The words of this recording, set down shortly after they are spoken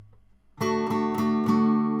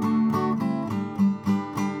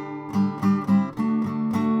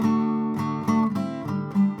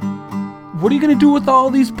What are you gonna do with all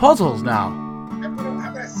these puzzles now? I'm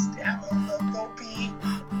gonna stab them. They'll be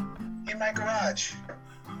in my garage.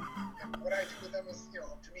 And what I do with them is,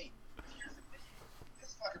 up to me. Here's the thing.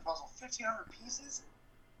 This fucking puzzle, 1,500 pieces.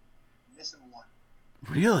 Missing one.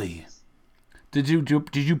 Really? Did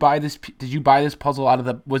you buy this? Did you buy this puzzle out of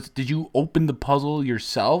the? Did you open the puzzle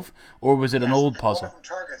yourself, or was it an old puzzle? I bought it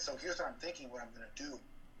from Target. So here's what I'm thinking. What I'm gonna do.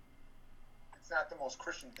 It's not the most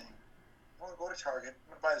Christian thing. I'm gonna go to Target.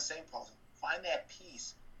 I'm gonna buy the same puzzle. Find that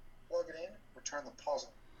piece, plug it in, return the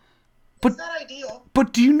puzzle. It's not ideal.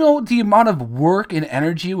 But do you know the amount of work and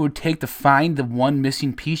energy it would take to find the one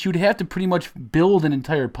missing piece? You'd have to pretty much build an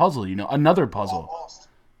entire puzzle. Another puzzle. Almost.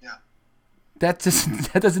 That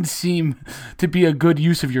doesn't seem to be a good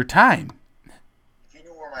use of your time. If you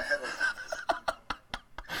knew where my head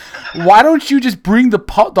was. Why don't you just bring the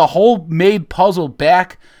whole made puzzle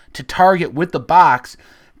back to Target with the box,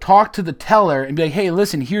 talk to the teller, and be like, hey,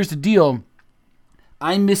 listen, here's the deal.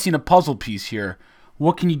 I'm missing a puzzle piece here.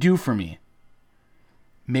 What can you do for me?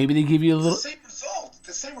 Maybe they give you a little... The same result.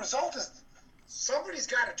 The same result is somebody's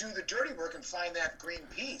got to do the dirty work and find that green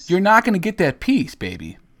piece. You're not going to get that piece,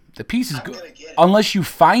 baby. The piece is good unless you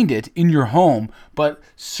find it in your home. But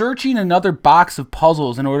searching another box of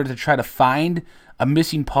puzzles in order to try to find a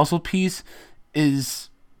missing puzzle piece is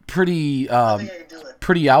pretty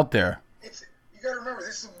pretty out there. You got to remember,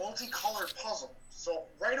 this is a multicolored puzzle. So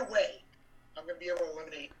right away, I'm going to be able to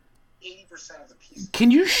eliminate 80% of the pieces.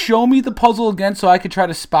 Can you show me the puzzle again so I could try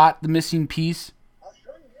to spot the missing piece? I'll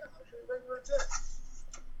show you. Yeah, I'll show you right where it's at.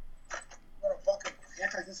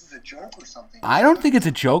 Act like this is a joke or something. I don't think it's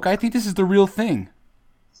a joke. I think this is the real thing.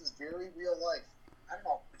 This is very real life. I don't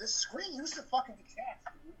know. This screen used to fucking detach,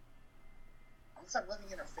 dude. At least I'm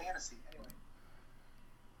living in a fantasy. Anyway.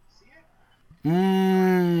 See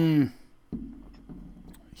it?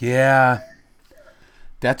 Yeah.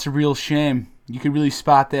 That's a real shame. You could really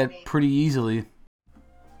spot that pretty easily.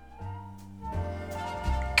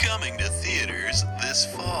 Coming to theaters this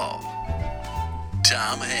fall.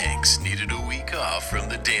 Tom Hanks needed a week off from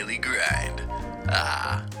the daily grind.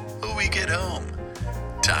 A week at home.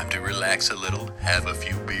 Time to relax a little, have a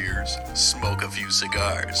few beers, smoke a few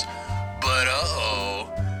cigars. But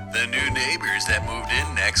the new neighbors that moved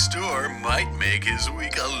in next door might make his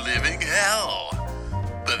week a living hell.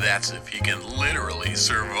 But that's if he can literally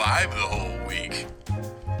survive the whole week.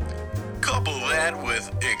 Couple that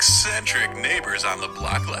with eccentric neighbors on the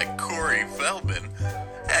block like Corey Feldman,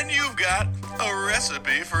 and you've got a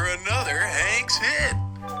recipe for another Hanks hit.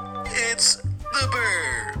 It's The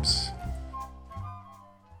Burbs.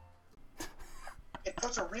 It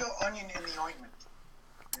puts a real onion in the ointment.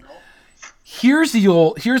 Here's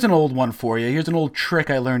an old one for you. Here's an old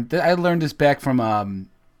trick I learned. I learned this back from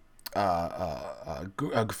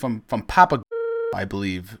Papa, I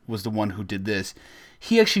believe, was the one who did this.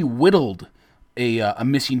 He actually whittled a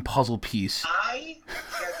missing puzzle piece. I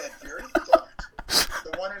had that very thought.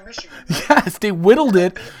 The one in Michigan. Right? Yes, they whittled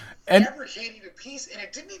it, and fabricated a piece, and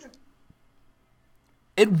it didn't even.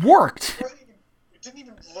 It worked. It didn't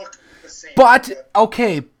even look the same. But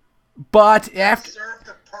after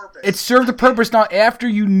it served the purpose. Now, after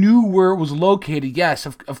you knew where it was located, yes,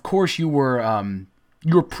 of course you were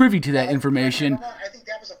privy to that information. I think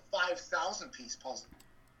that was a 5,000 piece puzzle.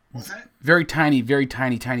 Wasn't it? Very tiny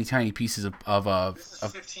pieces of This is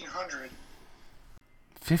 1,500.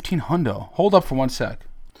 1,500. Hold up for 1 sec.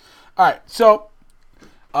 All right, so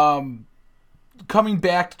coming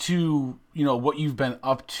back to what you've been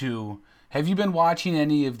up to, have you been watching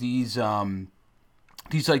any of these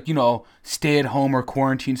stay at home or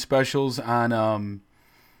quarantine specials on the?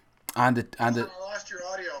 I lost your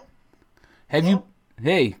audio. Have you?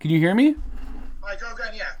 Hey, can you hear me? All right, go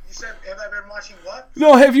again. Yeah, you said, have I been watching what?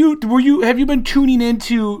 No, have you been tuning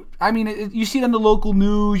into? I mean, you see it on the local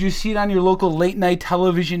news. You see it on your local late night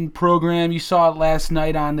television program. You saw it last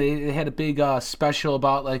night they had a big special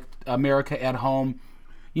about like America at home.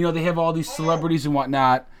 They have all these celebrities and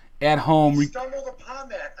whatnot at home. We stumbled upon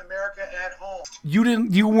that America at home.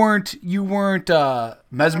 You weren't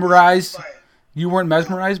mesmerized. You weren't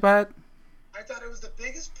mesmerized by it. I thought it was the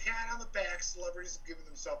biggest pat on the back celebrities have given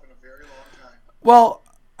themselves in a very long time. Well,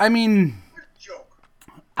 I mean, what a joke.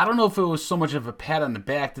 I don't know if it was so much of a pat on the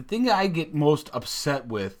back. The thing I get most upset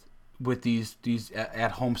with these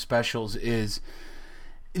at home specials is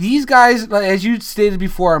these guys, as you stated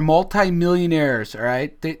before, are multi-millionaires. All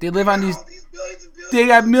right, they live on these millions and billions. They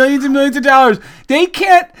got millions and millions of dollars. They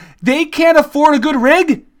can't afford a good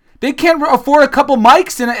rig. They can't afford a couple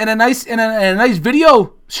mics and a nice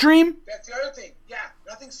video stream. That's the other thing. Yeah,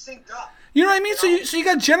 nothing's synced up. You know what I mean? So you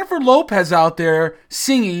got Jennifer Lopez out there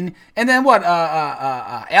singing, and then what?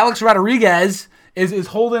 Alex Rodriguez is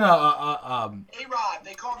holding A-Rod.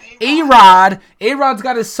 They call him A-Rod. A-Rod's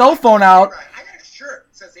got his cell phone out. A-Rod. I got a shirt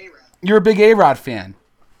that says A-Rod. You're a big A-Rod fan.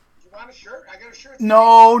 You want a shirt? I got a shirt.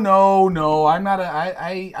 No. I'm not.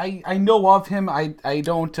 I know of him. I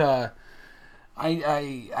don't.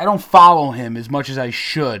 I don't follow him as much as I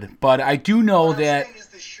should, but I do know What I'm that. saying is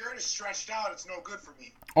the shirt is stretched out. It's no good for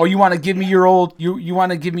me. Oh, you want to give me your old you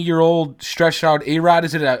want to give me your old stretched out A-Rod?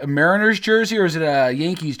 Is it a Mariners jersey or is it a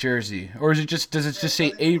Yankees jersey? Or is it just does it just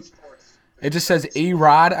say A? It just says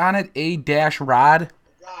A-Rod on it, A-Rod. Rod.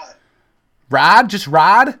 Rod, just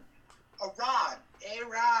Rod? A rod.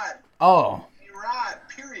 A-Rod. Oh, A-Rod.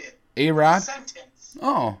 Period. A-Rod. Sentence.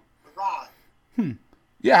 Oh, A rod.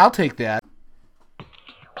 yeah, I'll take that.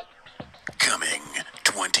 Coming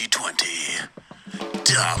 2020.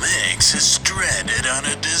 Tom Hanks is stranded on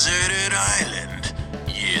a deserted island.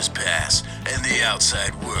 Years pass, and the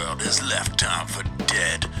outside world has left Tom for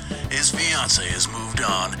dead. His fiancée has moved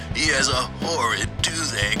on, he has a horrid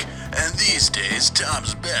toothache, and these days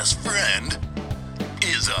Tom's best friend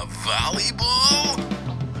is a volleyball?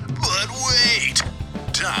 But wait!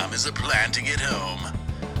 Tom has a plan to get home.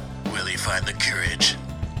 Will he find the courage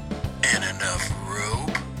and enough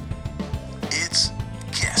rope? It's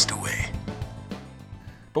Castaway.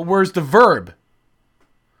 But where's the verb?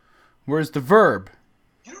 Where's the verb?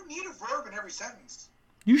 You don't need a verb in every sentence.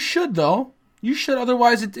 You should though. You should,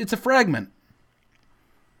 otherwise it's a fragment.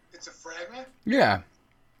 It's a fragment. Yeah,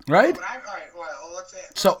 right. But all right. Well, let's say.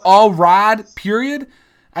 So all rod, period.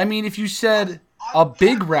 I mean, if you said a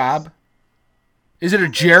big rab, is it a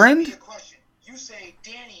gerund? A question. You say,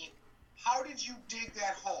 Danny, how did you dig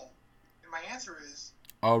that hole? And my answer is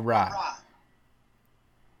A rod. rod.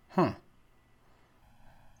 Huh.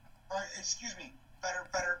 Or, excuse me, better.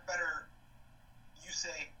 You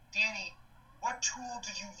say, Danny, what tool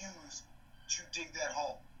did you use to dig that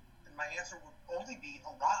hole? And my answer would only be a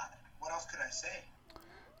rod. What else could I say?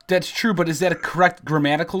 That's true, but is that a correct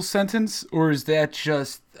grammatical sentence, or is that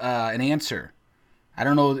just an answer? I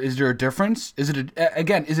don't know. Is there a difference? Is it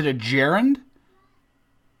is it a gerund?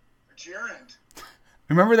 A gerund.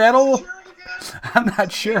 Remember that old? Gerund again? I'm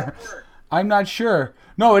not sure. Word. I'm not sure.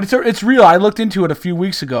 No, it's real. I looked into it a few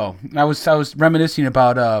weeks ago. I was reminiscing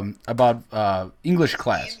about English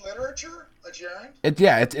class. In literature, a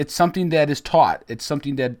gerund. It's something that is taught. It's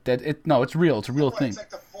something that it's real. It's a real thing. It's like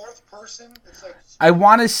the fourth person. It's like. I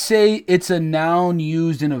want to say it's a noun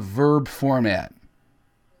used in a verb format.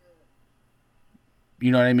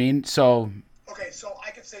 You know what I mean? So. Okay, so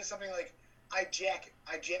I could say something like, I jackied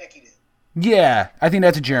it. Yeah, I think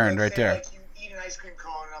that's a gerund right Say, there. Like you eat an ice cream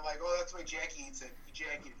cone, and I'm like, oh, that's the way Jackie eats it. You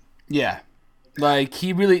jackied it. Yeah, like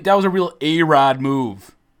that was a real A-Rod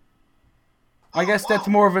move. I guess that's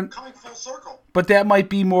more of an. Coming full circle. But that might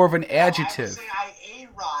be more of an I would adjective. say I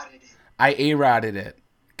A-Rodded it. I A-Rodded it.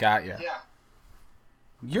 Got ya. Yeah.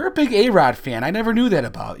 You're a big A-Rod fan. I never knew that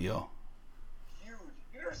about you. Huge.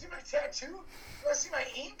 You never see my tattoo? You ever see my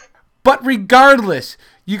ink? But regardless,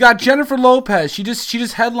 you got Jennifer Lopez. She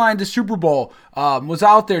just headlined the Super Bowl. Was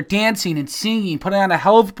out there dancing and singing, putting on a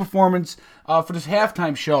hell of a performance for this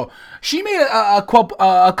halftime show. She made a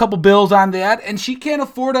couple bills on that, and she can't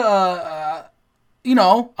afford a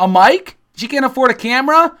mic. She can't afford a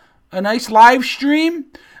camera, a nice live stream.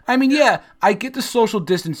 I mean, yeah, I get the social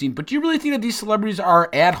distancing, but do you really think that these celebrities are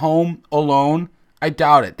at home alone? I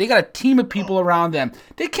doubt it. They got a team of people around them.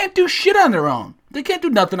 They can't do shit on their own. They can't do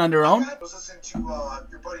nothing on their own. I was listening to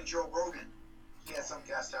your buddy Joe Rogan. He had some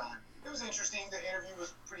guest on. It was interesting. The interview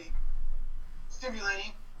was pretty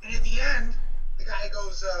stimulating. And at the end, the guy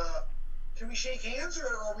goes, can we shake hands or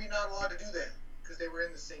are we not allowed to do that? Because they were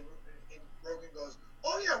in the same room. And Rogan goes,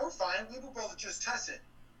 oh, yeah, we're fine. We will both just test it.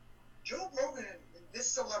 Joe Rogan and this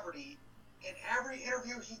celebrity, in every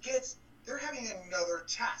interview he gets, they're having another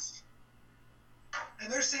test.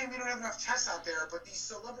 And they're saying we don't have enough tests out there, but these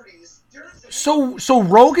celebrities, they're So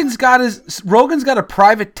Rogan's got a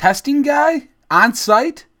private testing guy on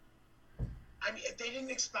site? I mean, they didn't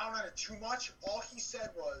expound on it too much. All he said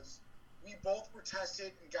was, we both were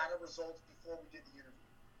tested and got our results before we did the interview.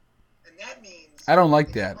 And that means... I don't like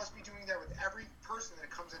he that. must be doing that with every person that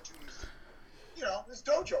comes into his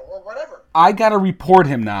dojo or whatever. I gotta report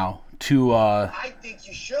him now to... I think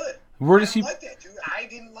you should. Where does he... I don't like that, dude. I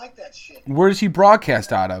didn't like that shit. Where does he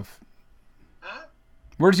broadcast out of? Huh?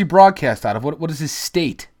 Where does he broadcast out of? What is his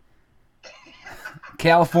state?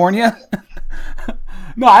 California?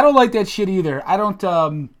 No, I don't like that shit either. I don't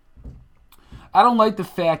like the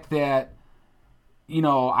fact that,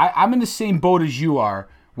 I'm in the same boat as you are,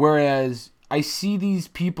 whereas I see these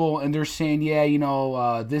people and they're saying,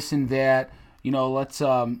 yeah, this and that.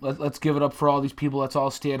 Let's give it up for all these people. Let's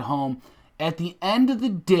all stay at home. At the end of the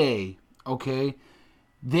day, okay,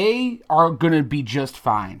 they are gonna be just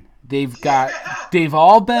fine. They've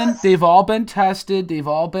all been tested. They've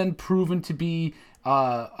all been proven to be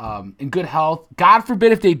in good health. God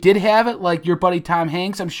forbid if they did have it, like your buddy Tom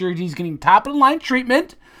Hanks, I'm sure he's getting top of the line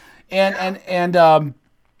treatment, and a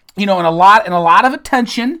lot of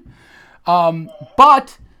attention.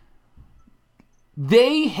 But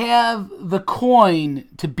they have the coin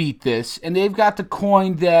to beat this, and they've got the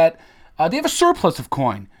coin that they have a surplus of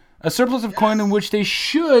coin. A surplus of coin in which they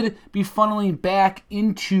should be funneling back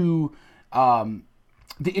into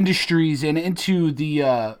the industries and into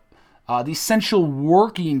the essential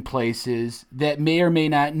working places that may or may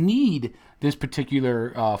not need this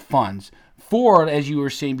particular funds for, as you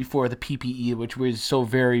were saying before, the PPE, which was so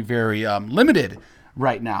very, very limited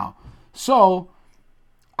right now. So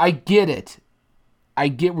I get it. I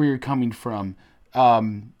get where you're coming from.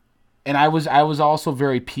 And I was also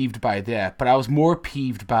very peeved by that, but I was more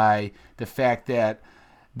peeved by the fact that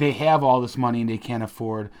they have all this money and they can't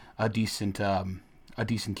afford a decent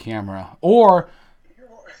camera or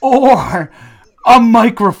a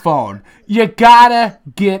microphone. You gotta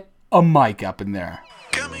get a mic up in there.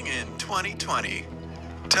 Coming in 2020,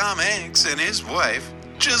 Tom Hanks and his wife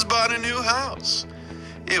just bought a new house.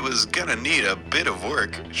 It was gonna need a bit of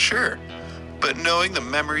work, sure, but knowing the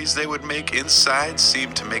memories they would make inside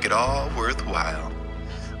seemed to make it all worthwhile.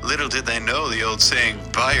 Little did they know the old saying,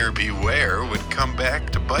 buyer beware, would come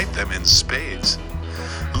back to bite them in spades.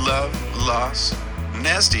 Love, loss,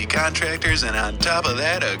 nasty contractors, and on top of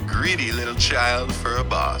that, a greedy little child for a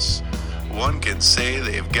boss. One can say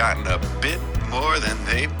they've gotten a bit more than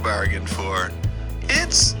they bargained for.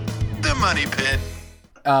 It's the money pit.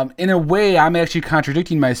 In a way, I'm actually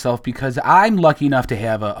contradicting myself because I'm lucky enough to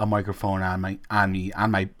have a microphone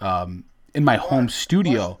in my home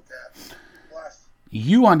studio.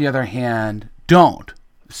 You, on the other hand, don't.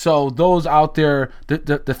 So those out there,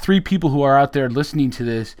 the three people who are out there listening to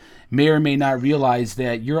this may or may not realize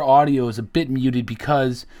that your audio is a bit muted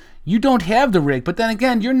because you don't have the rig. But then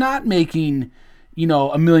again, you're not making,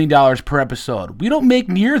 $1 million per episode. We don't make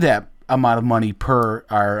near that amount of money per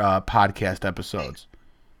our podcast episodes.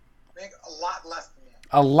 Make a lot less than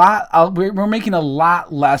that. We're making a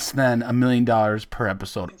lot less than $1 million per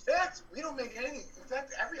episode. In fact, we don't make anything. In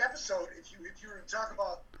fact, every episode, if you were to talk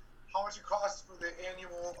about how much it costs for the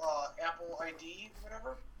annual Apple ID,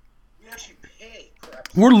 whatever, we actually pay per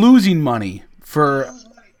episode. We're losing money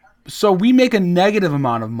so we make a negative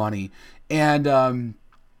amount of money, and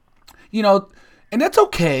and that's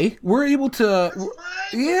okay. We're able to.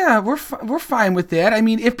 Yeah, we're fine with that. I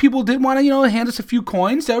mean, if people did want to, hand us a few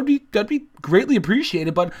coins, that'd be greatly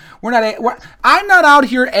appreciated. But I'm not out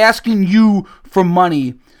here asking you for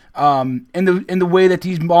money, in the way that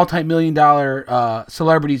these multi-million-dollar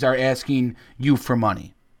celebrities are asking you for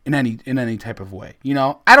money in any type of way.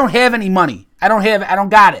 I don't have any money. I don't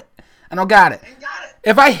got it.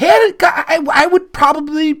 If I had it, I would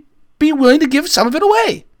probably be willing to give some of it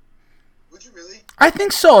away. I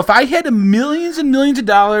think so. If I had millions and millions of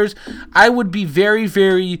dollars, I would be very,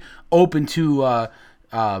 very open to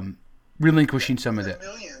relinquishing some of that.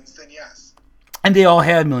 Millions, then yes. And they all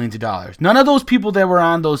had millions of dollars. None of those people that were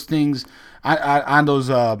on those things, on those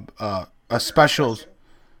specials.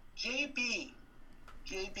 JBP,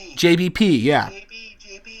 yeah.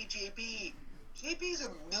 JB's a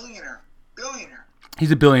billionaire.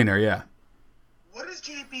 He's a billionaire, yeah. What is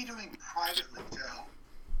JB doing privately to help?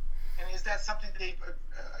 And is that something they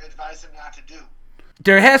advise him not to do?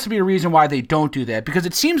 There has to be a reason why they don't do that, because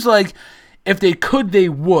it seems like if they could, they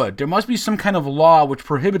would. There must be some kind of law which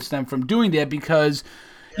prohibits them from doing that because,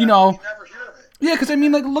 you never hear of it. Yeah, because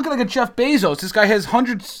look at a Jeff Bezos. This guy has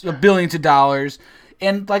hundreds of billions of dollars,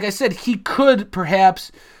 and like I said, he could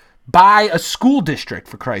perhaps buy a school district,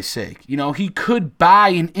 for Christ's sake. He could buy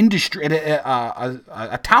an industry,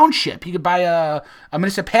 a township. He could buy a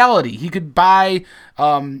municipality. He could buy,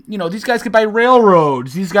 these guys could buy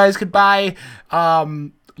railroads. These guys could buy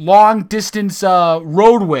long distance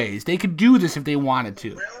roadways. They could do this if they wanted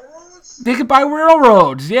to. Railroads? They could buy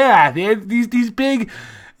railroads. Yeah, they have these big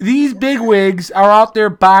wigs are out there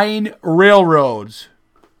buying railroads.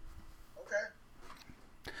 Okay.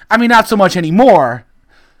 I mean, not so much anymore.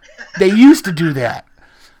 They used to do that.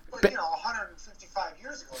 But 155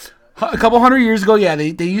 years ago. A couple hundred years ago, yeah,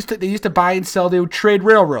 they used to buy and sell. They would trade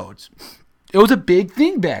railroads. It was a big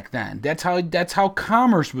thing back then. That's how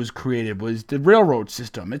commerce was created. Was the railroad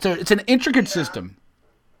system? It's an intricate system.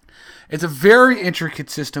 It's a very intricate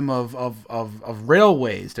system of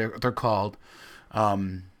railways. They're called. Well,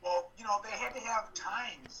 they had to have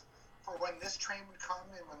times for when this train would come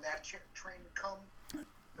and when that train would come.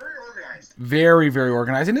 Very organized. Very, very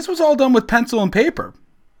organized. And this was all done with pencil and paper.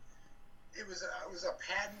 It was a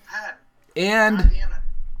pad and pen. And God damn it.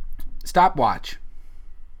 stopwatch.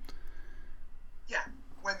 Yeah,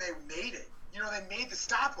 when they made it. They made the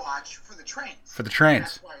stopwatch for the trains. For the trains.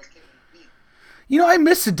 That's why it came to be. I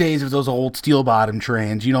miss the days of those old steel bottom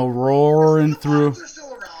trains, roaring through. They're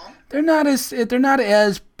still around. They're not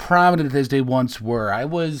as prominent as they once were. I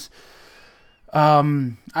was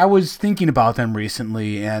thinking about them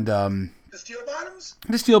recently, and The steel bottoms?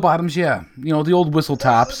 the steel bottoms, yeah, the old whistle Those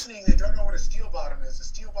tops. listening that don't know what a steel bottom is. A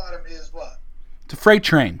steel bottom is what? It's a freight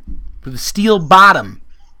train with a steel bottom.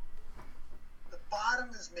 The bottom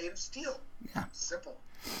is made of steel. Yeah. Simple.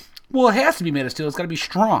 Well, it has to be made of steel. It's got to be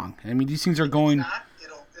strong. I mean, these things are going. If not,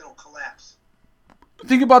 it'll collapse.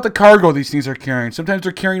 Think about the cargo these things are carrying. Sometimes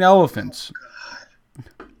they're carrying elephants.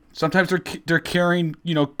 God. Sometimes they're carrying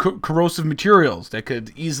corrosive materials that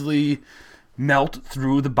could easily melt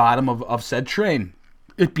through the bottom of said train.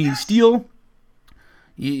 It being steel,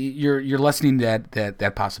 you're lessening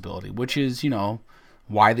that possibility, which is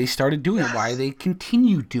why they started doing it, why they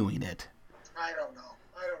continue doing it. I don't know.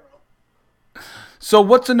 So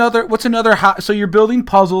what's another so you're building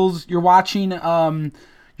puzzles, you're watching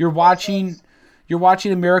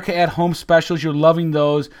America at Home specials, you're loving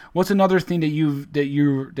those. What's another thing that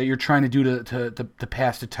you're trying to do to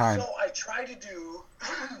pass the time? So I tried to do.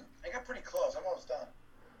 I got pretty close. I'm almost done.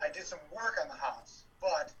 I did some work on the house,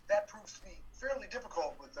 but that proves to be fairly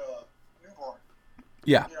difficult with a newborn.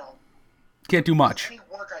 Yeah. Can't do much. Any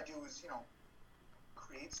work I do is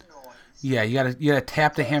create some noise. Yeah, you gotta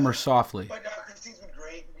tap the hammer softly. But Christine's been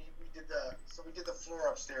great. We did the floor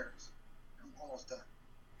upstairs. I'm almost done.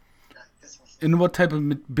 God, this one's And what type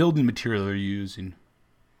of building material are you using?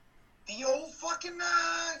 the old fucking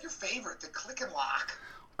your favorite, the click and lock.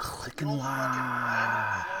 Click The and old fucking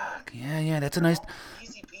lock. Yeah, that's a nice.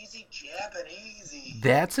 Easy peasy, Japanese.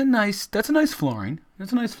 That's a nice flooring.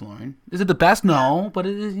 That's a nice flooring. Is it the best? No, but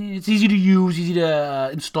it's easy to use, easy to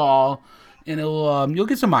install, and you'll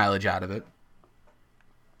get some mileage out of it.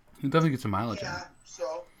 You'll definitely get some mileage out of Yeah. it.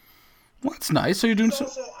 So. Well, that's nice. So you're doing some.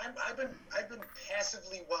 Also, I've been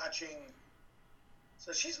passively watching.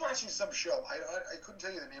 So she's watching some show. I couldn't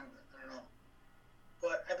tell you the name of it. I don't know.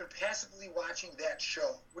 But I've been passively watching that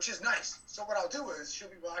show, which is nice. So what I'll do is she'll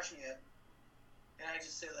be watching it, and I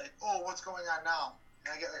just say like, "Oh, what's going on now?"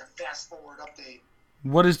 And I get like a fast forward update.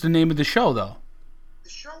 What is the name of the show, though? The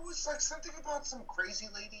show was like something about some crazy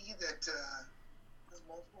lady that has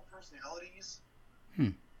multiple personalities.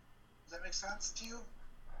 Does that make sense to you?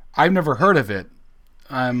 I've never heard of it.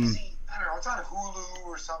 I don't know. It's on Hulu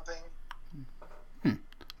or something.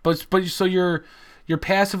 But so you're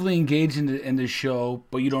passively engaged in the show,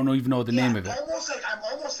 but you don't even know the name of it. I'm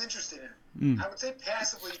almost interested in it. I would say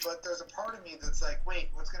passively, but there's a part of me that's like, wait,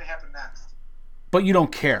 what's going to happen next? But you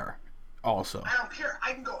don't care, also. I don't care.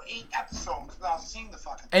 I can go 8 episodes without seeing the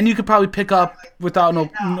fucking thing. And you could probably pick up without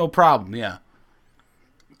no problem. Yeah.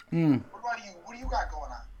 What about you? What do you got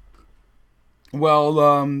going on?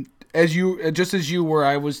 Well, as you were,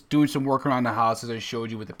 I was doing some work around the house, as I showed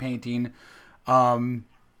you with the painting.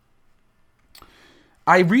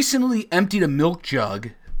 I recently emptied a milk jug,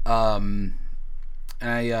 and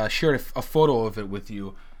I shared a photo of it with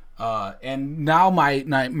you. And now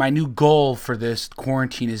my new goal for this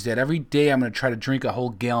quarantine is that every day I'm going to try to drink a whole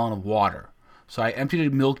gallon of water. So I emptied a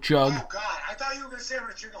milk jug. Oh, God. I thought you were going to say I'm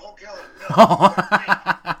going to drink a whole gallon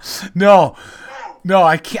of milk. No,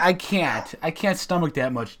 I can't. I can't stomach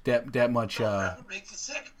that much. That much. That would make you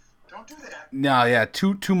sick. Don't do that. No, yeah,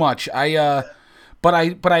 too much. But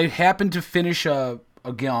I happened to finish a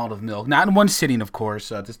gallon of milk, not in one sitting, of course.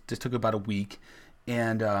 This took about a week,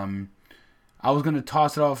 and I was gonna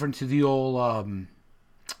toss it off into the old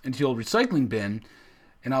recycling bin,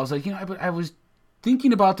 and I was like, I was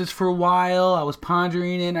thinking about this for a while. I was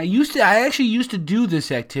pondering it. I actually used to do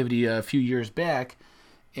this activity a few years back.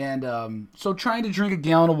 And so trying to drink a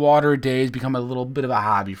gallon of water a day has become a little bit of a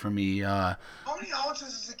hobby for me. How many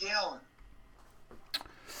ounces is a gallon?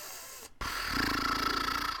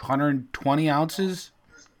 120 ounces.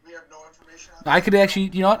 We have no information on I could actually,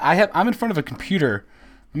 you know what? I'm in front of a computer.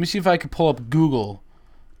 Let me see if I could pull up Google.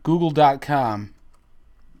 Google.com.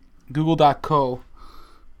 Google.co.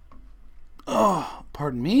 Oh,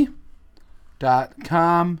 pardon me.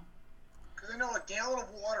 .com. Because I know a gallon of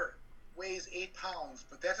water weighs 8 pounds,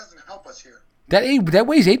 but that doesn't help us here. That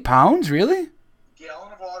weighs 8 pounds, really? A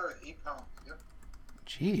gallon of water is 8 pounds. Yep.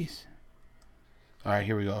 Jeez. All right,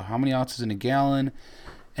 here we go. How many ounces in a gallon?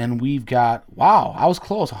 And we've got, wow, I was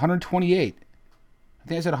close, 128. I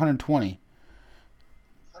think I said 120.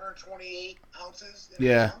 128 ounces. In a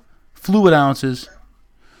Yeah, gallon? fluid ounces.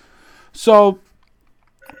 So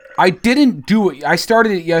I didn't do it. I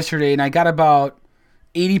started it yesterday, and I got about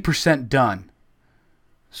 80% done.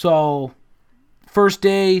 So first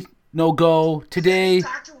day, no go. Today, Does the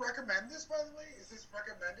doctor recommend this, by the way? Is this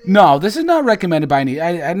recommended? no, this is not recommended by any.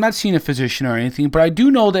 I'm not seeing a physician or anything, but I do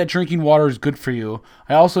know that drinking water is good for you.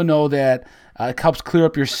 I also know that it helps clear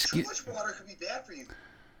up your But too skin. much water could be bad for you.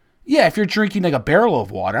 Yeah, if you're drinking like a barrel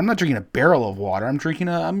of water. I'm not drinking a barrel of water. I'm drinking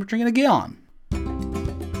a gallon.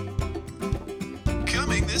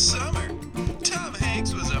 Coming this summer, Tom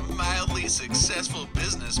Hanks was a mildly successful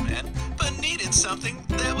businessman, but needed something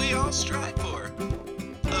that we all strive for.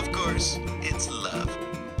 Of course, it's love.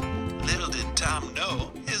 Little did Tom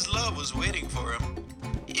know his love was waiting for him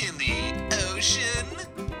in the ocean.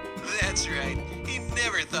 That's right, he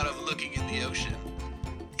never thought of looking in the ocean.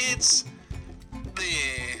 It's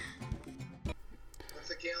the... What's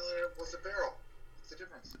a gallon? What's a barrel? What's the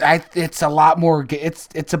difference? It's a lot more.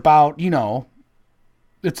 It's about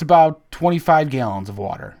it's about 25 gallons of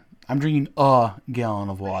water. I'm drinking a gallon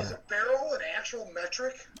of Is water. a barrel an actual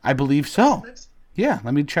metric? I believe so. Measurement? Yeah,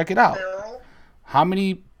 let me check it out. Barrel? How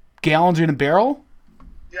many gallons are in a barrel?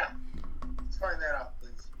 Yeah. Let's find that out,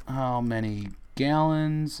 please. How many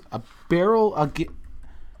gallons? A barrel?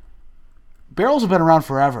 Barrels have been around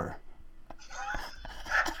forever.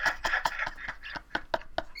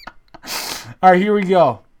 All right, here we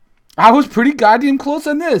go. I was pretty goddamn close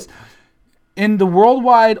on this. In the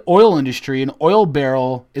worldwide oil industry, an oil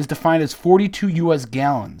barrel is defined as 42 U.S.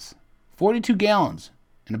 gallons. 42 gallons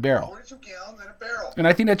in a barrel. 42 gallons in a barrel. And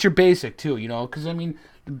I think that's your basic, too, because, I mean,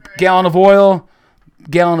 gallon of oil,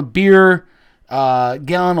 gallon of beer,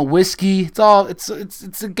 gallon of whiskey. It's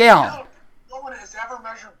a gallon. No one has ever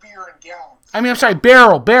measured beer in gallons. I mean, I'm sorry,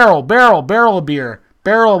 barrel of beer,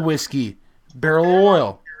 barrel of whiskey, barrel of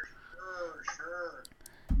oil.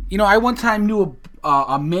 Sure. I one time knew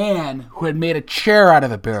a man who had made a chair out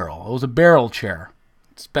of a barrel. It was a barrel chair.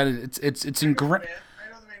 It's ingrained.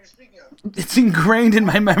 I know the man you're speaking of. It's ingrained in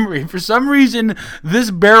my memory. For some reason,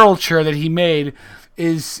 this barrel chair that he made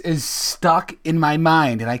is stuck in my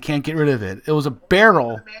mind, and I can't get rid of it. It was a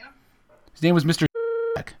barrel. The man? His name was Mr.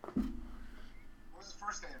 What was his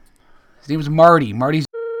first name? His name was Marty. Marty's.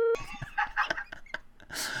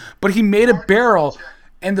 But he made a barrel,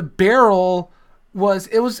 and the barrel was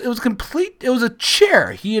complete. It was a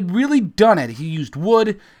chair. He had really done it. He used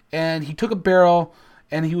wood, and he took a barrel,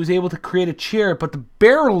 and he was able to create a chair. But the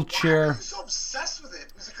barrel Why chair, were you so obsessed with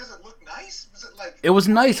it? Was it because it looked nice? Was it like... it was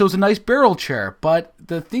nice. It was a nice barrel chair. But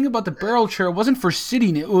the thing about the barrel chair wasn't for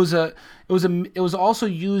sitting. It was also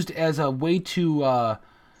used as a way to.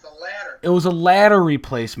 It's a ladder. It was a ladder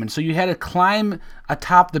replacement, so you had to climb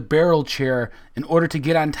atop the barrel chair in order to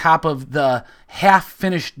get on top of the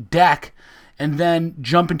half-finished deck, and then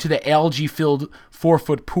jump into the algae-filled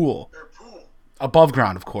 4-foot pool Their pool. above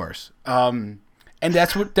ground, of course. And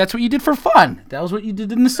that's what you did for fun. That was what you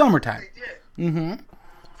did in the summertime. They did. Mm-hmm.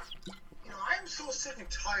 I'm so sick and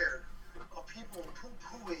tired of people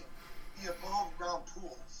poo-pooing the above-ground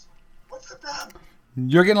pools. What's the problem?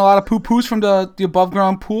 You're getting a lot of poo-poos from the above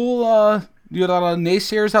ground pool. You got a lot of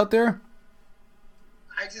naysayers out there.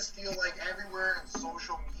 I just feel like everywhere in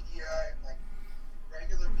social media and like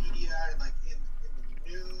regular media and like in the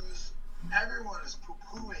news, everyone is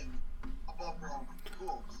poo-pooing above ground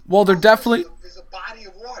pools. Well, they're definitely There's a body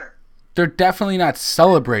of water. they're definitely not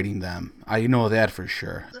celebrating them. I know that for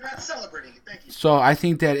sure. They're not celebrating it. Thank you. So I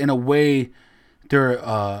think that in a way, they're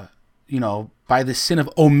by the sin of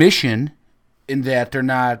omission, in that they're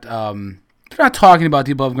not talking about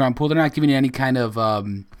the above ground pool. They're not giving it any kind of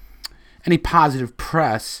any positive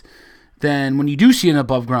press. Then when you do see an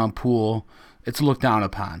above ground pool, it's looked down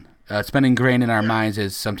upon. It's been ingrained in our minds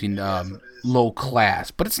as something low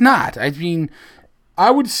class, but it's not. I mean,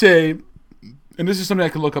 I would say, and this is something I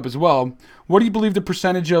could look up as well. What do you believe the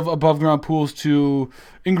percentage of above ground pools to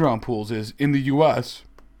in ground pools is in the U.S.?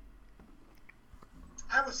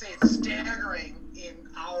 I would say it's staggering in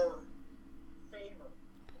our favor.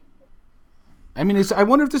 I mean, I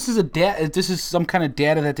wonder if this is if this is some kind of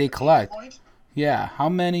data that they collect. Point? Yeah, how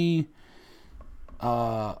many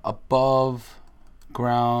above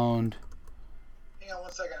ground Hang on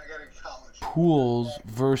one second. I gotta get to college. pools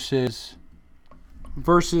versus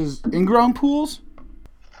in ground pools?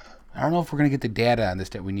 I don't know if we're gonna get the data on this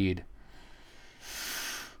that we need.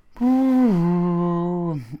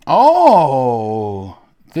 Oh,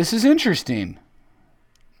 this is interesting.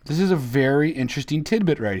 This is a very interesting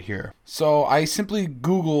tidbit right here. So I simply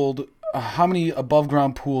Googled how many above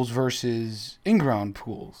ground pools versus in ground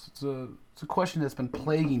pools. It's a question that's been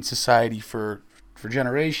plaguing society for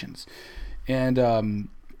generations. And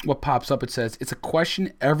what pops up, it says, it's a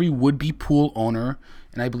question every would-be pool owner,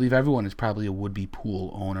 and I believe everyone is probably a would-be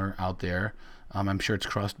pool owner out there. I'm sure it's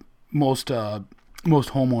crossed most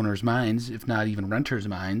homeowners' minds, if not even renters'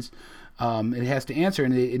 minds. It has to answer,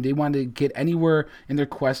 and they want to get anywhere in their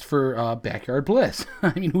quest for backyard bliss.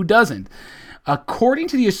 I mean, who doesn't? According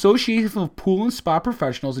to the Association of Pool and Spa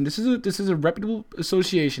Professionals, and this is a reputable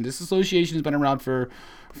association. This association has been around for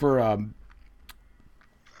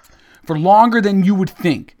longer than you would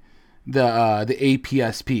think. The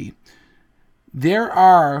APSP. There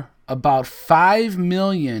are about 5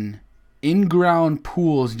 million in-ground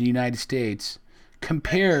pools in the United States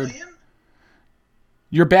compared. 5 million?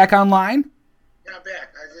 You're back online? Yeah, I'm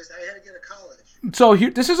back. I had to get a college. So here,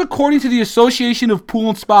 this is according to the Association of Pool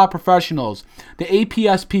and Spa Professionals, the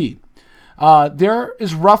APSP. There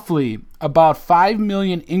is roughly about 5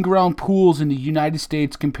 million in-ground pools in the United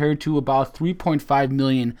States compared to about 3.5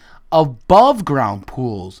 million above-ground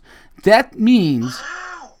pools. That means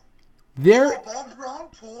Wow. there Above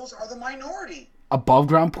ground pools are the minority.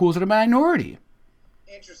 above-ground pools are the minority.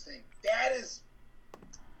 Interesting. That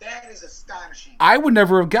is astonishing. I would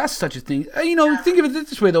never have guessed such a thing. Think of it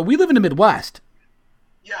this way, though. We live in the Midwest.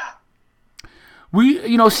 Yeah.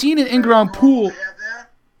 Seeing an in-ground pool. To have that?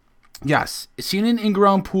 Yes, seeing an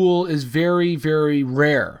in-ground pool is very, very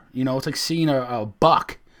rare. It's like seeing a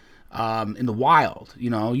buck in the wild.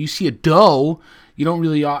 You see a doe, you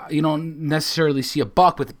don't necessarily see a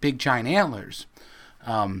buck with big giant antlers.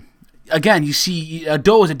 Again, you see a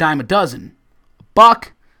doe is a dime a dozen. A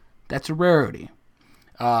buck, that's a rarity.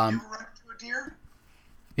 You ever run into a deer?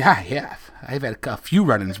 Yeah, I have. I've had a few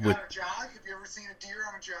run-ins with. On a jog? Have you ever seen a deer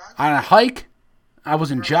on a jog? On a hike, I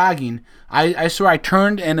wasn't jogging. I swear I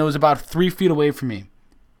turned and it was about 3 feet away from me.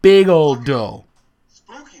 Big old doe.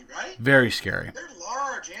 Spooky, right? Very scary. They're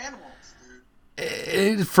large animals,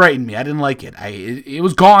 dude. It frightened me. I didn't like it. It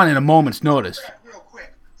was gone in a moment's notice. Real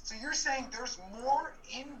quick. So you're saying there's more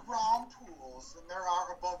in-ground pools than there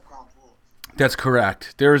are above-ground pools? That's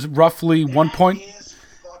correct. There's roughly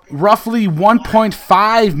Roughly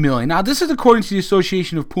 1.5 million. Now, this is according to the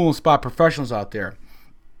Association of Pool and Spa Professionals out there.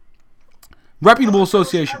 Reputable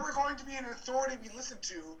association. If we're going to be an authority we listen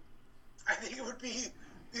to, I think it would be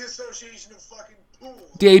the Association of fucking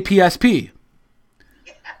Pools. The APSP.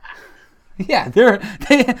 Yeah, they're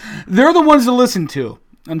the ones to listen to.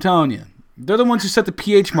 I'm telling you, they're the ones who set the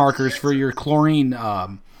pH markers for your chlorine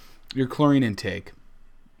intake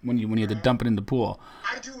when you have to dump it in the pool.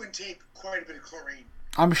 I do intake quite a bit of chlorine.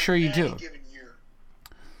 I'm sure you Any do. given year.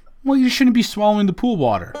 Well, you shouldn't be swallowing the pool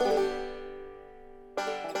water.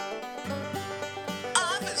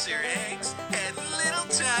 Officer Hanks had little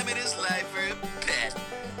time in his life for a pet,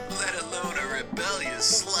 let alone a rebellious,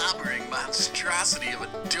 slobbering monstrosity of a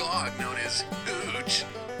dog known as Hooch.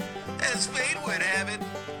 As fate would have it,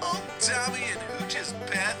 old Tommy and Hooch's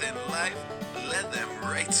path in life led them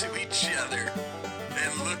right to each other.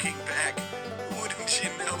 And looking back, wouldn't you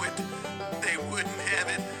know it, they wouldn't have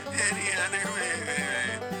it any other way.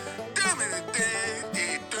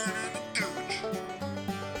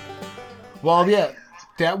 Well, yeah,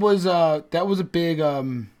 that was a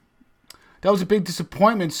big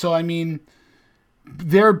disappointment. So I mean,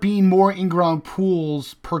 there being more in-ground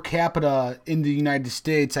pools per capita in the United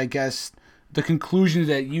States, I guess the conclusion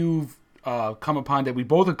that you've come upon, that we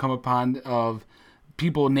both have come upon, of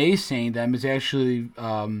people naysaying them is actually,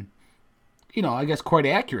 I guess quite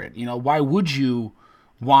accurate. Why would you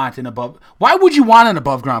want an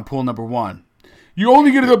above-ground pool? Number one, you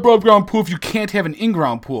only get an above-ground pool if you can't have an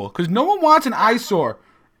in-ground pool, because no one wants an eyesore.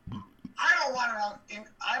 I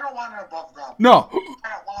don't want an above ground. No, I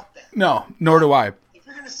don't want that. no, nor do I. If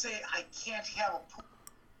you're gonna say I can't have a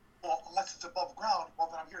pool unless it's above ground, well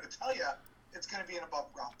then I'm here to tell you it's gonna be an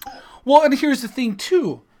above ground pool. Well, and here's the thing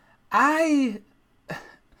too, I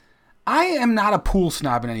am not a pool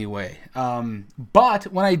snob in any way. But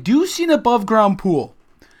when I do see an above ground pool,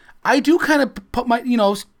 I do kind of put my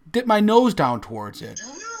dip my nose down towards it. Do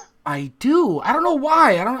you? I do. I don't know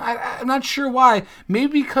why. I'm not sure why.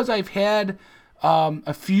 Maybe because I've had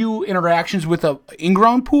a few interactions with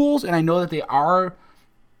in-ground pools, and I know that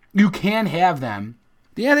you can have them.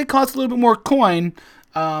 Yeah, they cost a little bit more coin,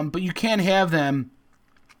 but you can have them.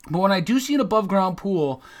 But when I do see an above-ground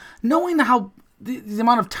pool, knowing how the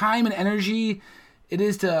amount of time and energy it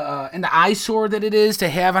is to, and the eyesore that it is to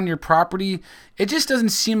have on your property, it just doesn't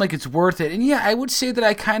seem like it's worth it. And yeah, I would say that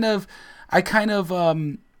I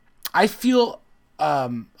feel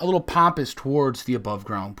pompous towards the above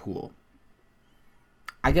ground pool.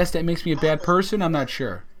 I guess that makes me a bad person. I'm not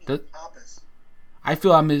sure. Pompous. I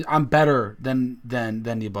feel I'm better than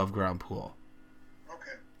the above ground pool.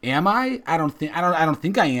 Okay. Am I? I don't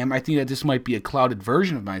think I am. I think that this might be a clouded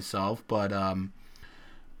version of myself, but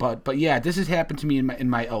yeah, this has happened to me in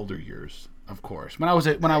my elder years, of course. When I was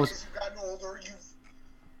As you've gotten older,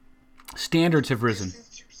 standards have risen.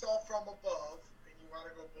 distanced yourself from above, and you want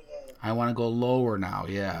to go below. I want to go lower now.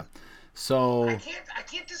 Yeah. So I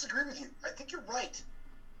can't disagree with you. I think you're right.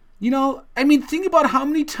 Think about how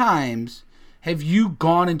many times have you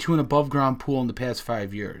gone into an above ground pool in the past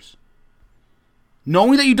 5 years?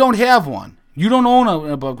 Knowing that you don't have one. You don't own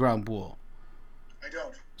an above ground pool. I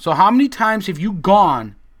don't. So how many times have you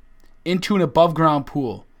gone into an above ground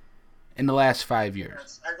pool in the last 5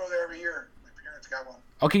 years? I go there every year. My parents got one.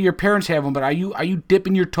 Okay, your parents have one, but are you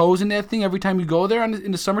dipping your toes in that thing every time you go there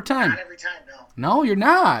in the summertime? Not every time, no. No, you're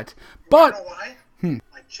not. You But know why?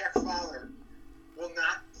 My Czech father will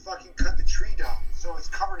not fucking cut the tree down, so it's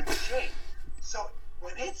covered in shade. So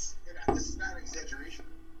when it's, this is not an exaggeration,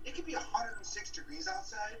 it could be 106 degrees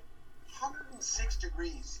outside. 106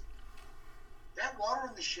 degrees. That water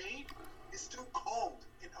in the shade is still cold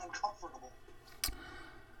and uncomfortable.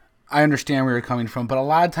 I understand where you're coming from, but a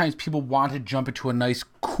lot of times people want to jump into a nice,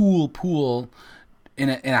 cool pool in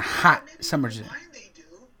a hot Maybe summer in day. mine they do.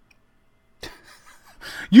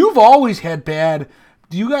 You've always had bad.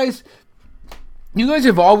 You guys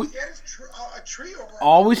have always That is a tree over.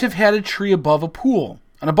 always have had a tree above a pool,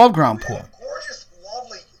 an above ground We pool. had a gorgeous,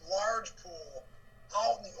 lovely, large pool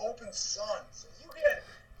out in the open sun. So you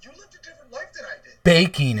lived a different life than I did.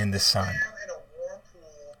 Baking in the sun. In a warm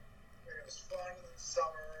pool, and it was fun in the summer.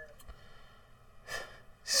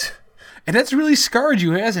 And that's really scarred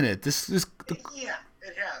you, hasn't it? Yeah,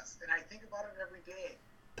 it has, and I think about it every day.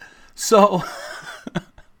 So,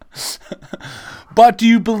 but do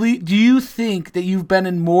you think that you've been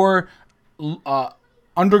in more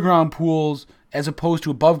underground pools as opposed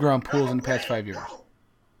to above ground pools in the past 5 years? No.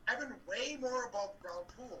 I've been way more above ground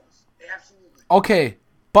pools. Absolutely. Okay,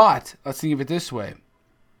 but let's think of it this way.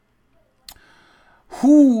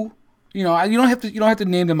 Who, you don't have to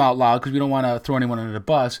name them out loud because we don't want to throw anyone under the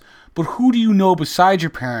bus. But who do you know besides your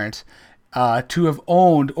parents to have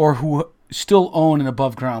owned or who still own an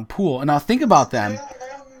above ground pool? And now think about them.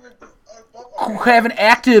 Who have an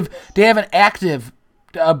active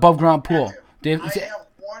above ground pool. I have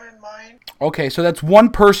one in mind. Okay, so that's one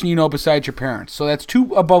person you know besides your parents. So that's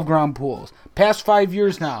 2 above ground pools. Past 5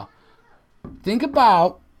 years now. Think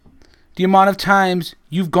about the amount of times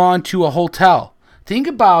you've gone to a hotel. Think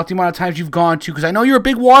about the amount of times you've gone to, because I know you're a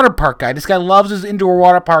big water park guy. This guy loves his indoor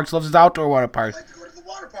water parks, loves his outdoor water I parks. like to go to the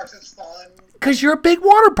water parks. It's fun. Because you're a big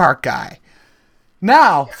water park guy.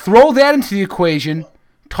 Now, throw that into the equation.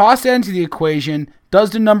 Toss that into the equation.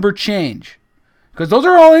 Does the number change? Because those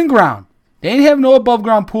are all in ground. They ain't have no above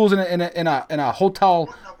ground pools in a hotel.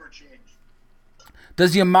 What number change?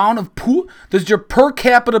 Does the amount of pool, does your per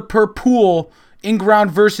capita per pool in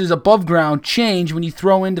ground versus above ground change when you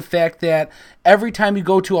throw in the fact that every time you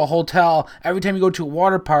go to a hotel, every time you go to a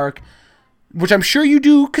water park, which I'm sure you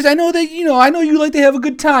do, because I know that I know you like to have a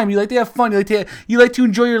good time, you like to have fun, you like to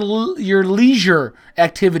enjoy your leisure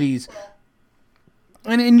activities,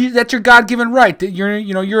 and that's your God-given right. That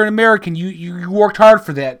you're an American, you worked hard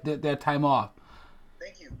for that time off.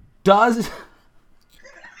 Thank you. Does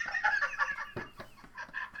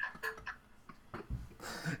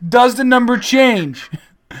the number change?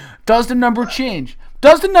 Does the number change?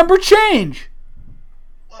 Does the number change?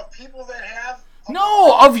 Of people that have.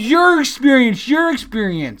 No, of your experience. Your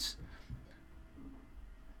experience.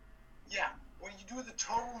 Yeah. When you do the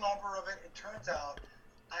total number of it, it turns out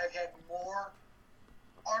I've had more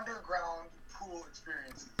underground pool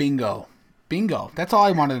experiences. Bingo. That's all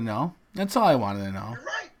I wanted to know. You're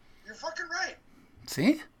right. You're fucking right.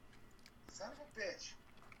 See? Son of a bitch.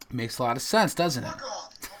 Makes a lot of sense, doesn't it? Fuck off.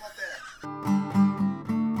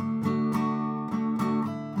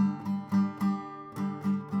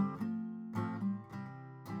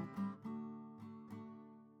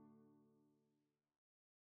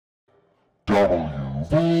 How about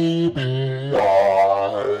that? WVBI